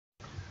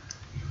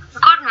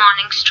Good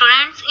morning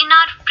students. In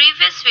our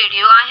previous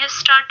video I have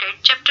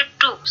started chapter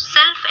 2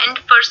 Self and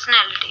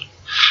Personality.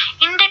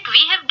 In that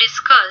we have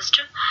discussed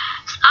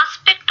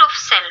aspect of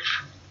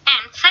self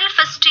and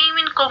self-esteem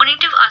in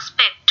cognitive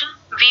aspect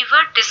we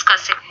were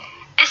discussing.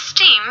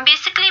 Esteem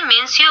basically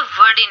means your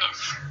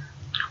worthiness.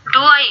 Do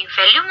I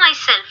value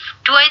myself?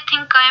 Do I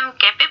think I am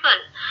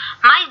capable?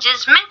 My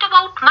judgment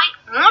about my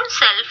own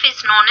self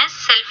is known as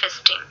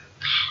self-esteem.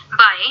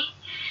 By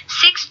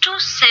 6 to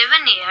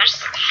 7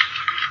 years,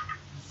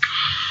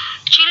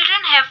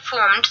 children have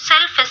formed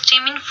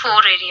self-esteem in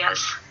 4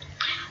 areas.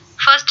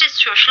 First is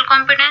social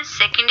competence,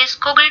 second is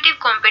cognitive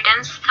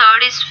competence,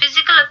 third is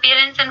physical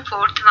appearance, and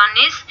fourth one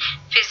is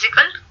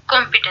physical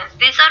competence.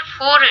 These are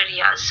 4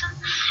 areas.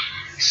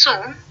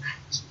 So,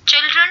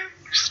 children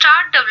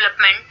start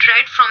development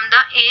right from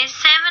the age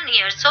 7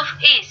 years of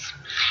age.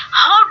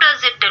 How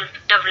does it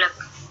develop?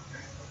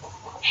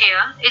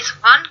 Here is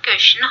one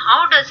question: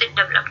 how does it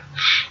develop?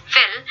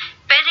 Well,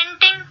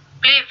 parenting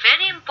play a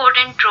very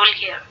important role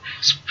here.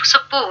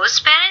 Suppose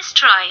parents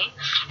try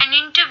and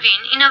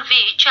intervene in a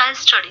way child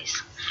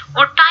studies,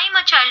 or time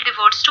a child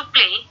devotes to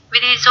play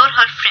with his or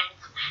her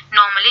friends.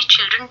 Normally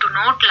children do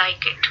not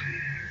like it.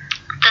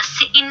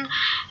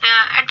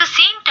 At the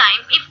same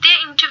time, if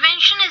their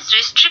intervention is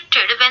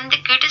restricted, when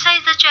they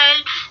criticize the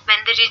child,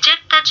 when they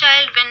reject the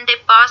child, when they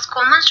pass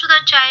comments to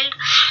the child,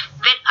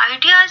 when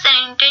ideas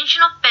and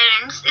intention of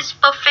parents is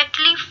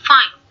perfectly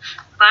fine,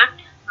 but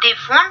they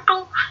want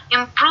to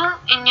improve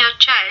in your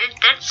child,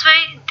 that's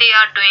why they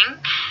are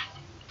doing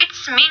it.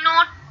 May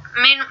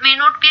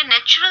not be a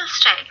natural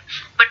style,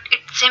 but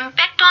its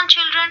impact on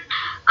children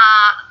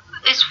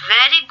is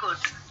very good.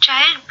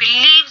 Child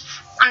believes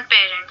on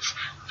parents.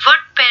 What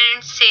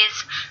parents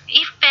says,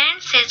 if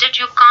parents says that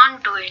you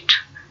can't do it,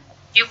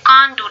 you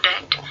can't do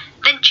that,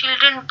 then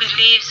children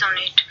believes on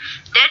it.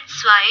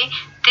 That's why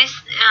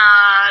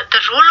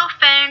the role of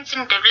parents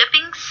in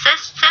developing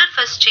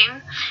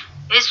self-esteem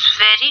is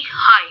very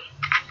high.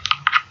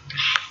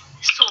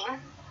 So,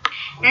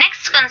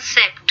 next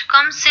concept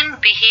comes in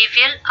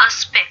behavioral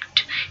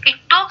aspect. It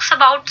talks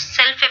about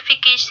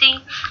self-efficacy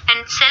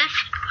and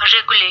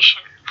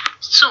self-regulation.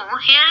 So,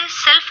 here is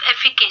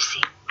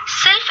self-efficacy.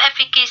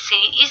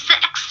 Self-efficacy is the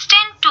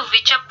extent to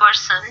which a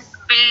person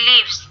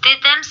believes they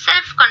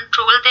themselves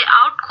control their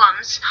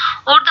outcomes,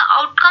 or the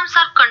outcomes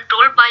are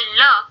controlled by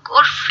luck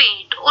or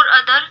fate or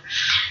other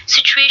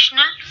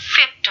situational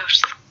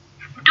factors.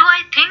 Do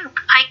I think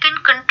I can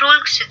control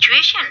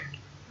situation?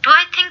 Do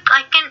I think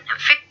I am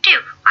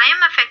effective?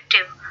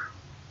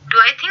 Do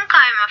I think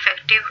I am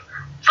effective?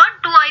 What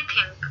do I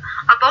think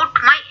about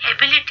my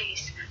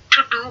abilities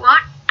to do a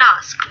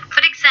task? For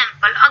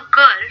example, a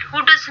girl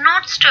who does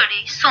not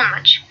study so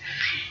much,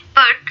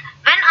 but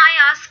when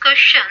I ask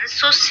questions,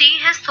 so she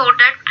has thought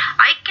that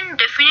I can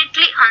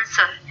definitely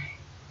answer.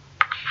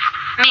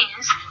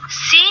 Means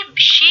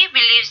she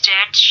believes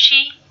that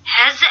she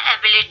has the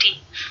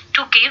ability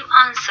to give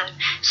answer.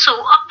 So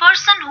a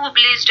person who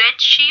believes that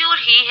she or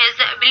he has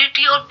the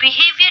ability or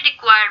behavior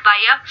required by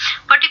a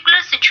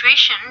particular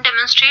situation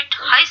demonstrate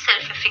high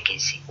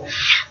self-efficacy.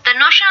 The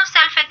notion of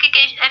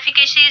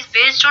self-efficacy is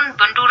based on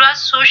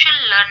Bandura's social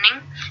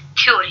learning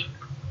theory.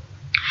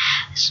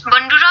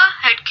 Bandura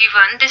had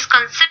given this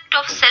concept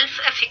of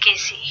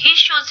self-efficacy. He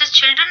shows that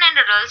children and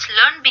adults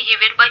learn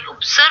behavior by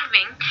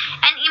observing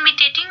and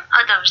imitating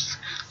others.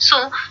 So,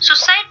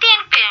 society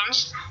and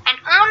parents and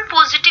own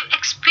positive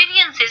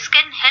experiences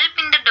can help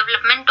in the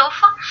development of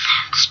a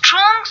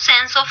strong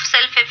sense of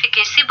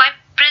self-efficacy by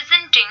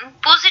presenting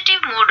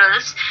positive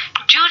models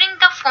during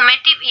the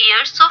formative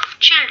years of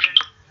children.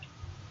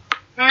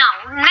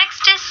 Now,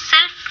 next is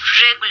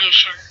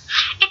self-regulation.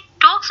 It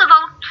talks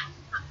about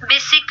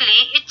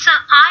basically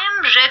I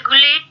am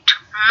regulate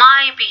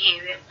my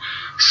behavior.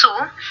 So,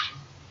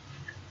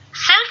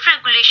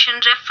 self-regulation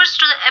refers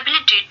to the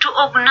ability to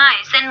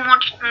organize and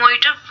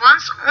monitor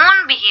one's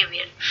own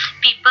behavior.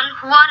 People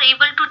who are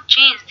able to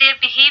change their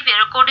behavior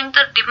according to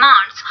the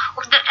demands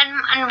of the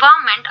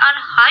environment are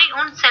high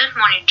on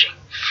self-monitoring.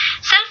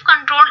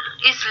 Self-control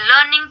is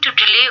learning to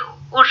delay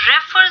or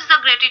refers the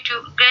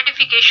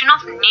gratification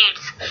of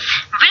needs.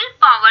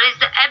 Willpower is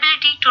the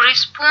ability to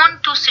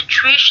respond to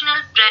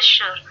situational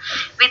pressure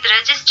with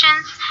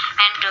resistance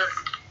and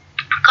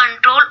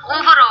control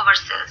over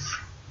ourselves.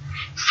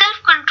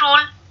 Self-control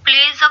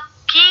plays a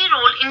key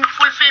role in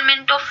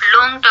fulfillment of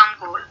long-term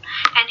goal.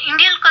 An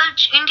Indian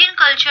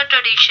culture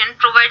tradition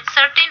provides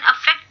certain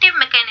effective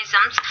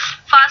mechanisms,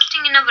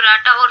 fasting in a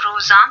Vrata or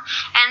Rosa,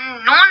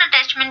 and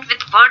non-attachment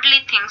with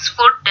worldly things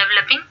for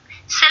developing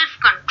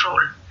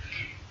self-control.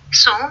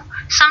 So,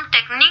 some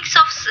techniques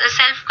of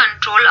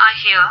self-control are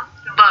here,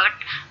 but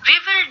we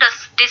will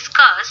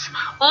discuss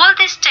all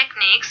these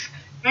techniques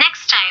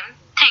next time.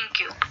 Thank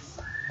you.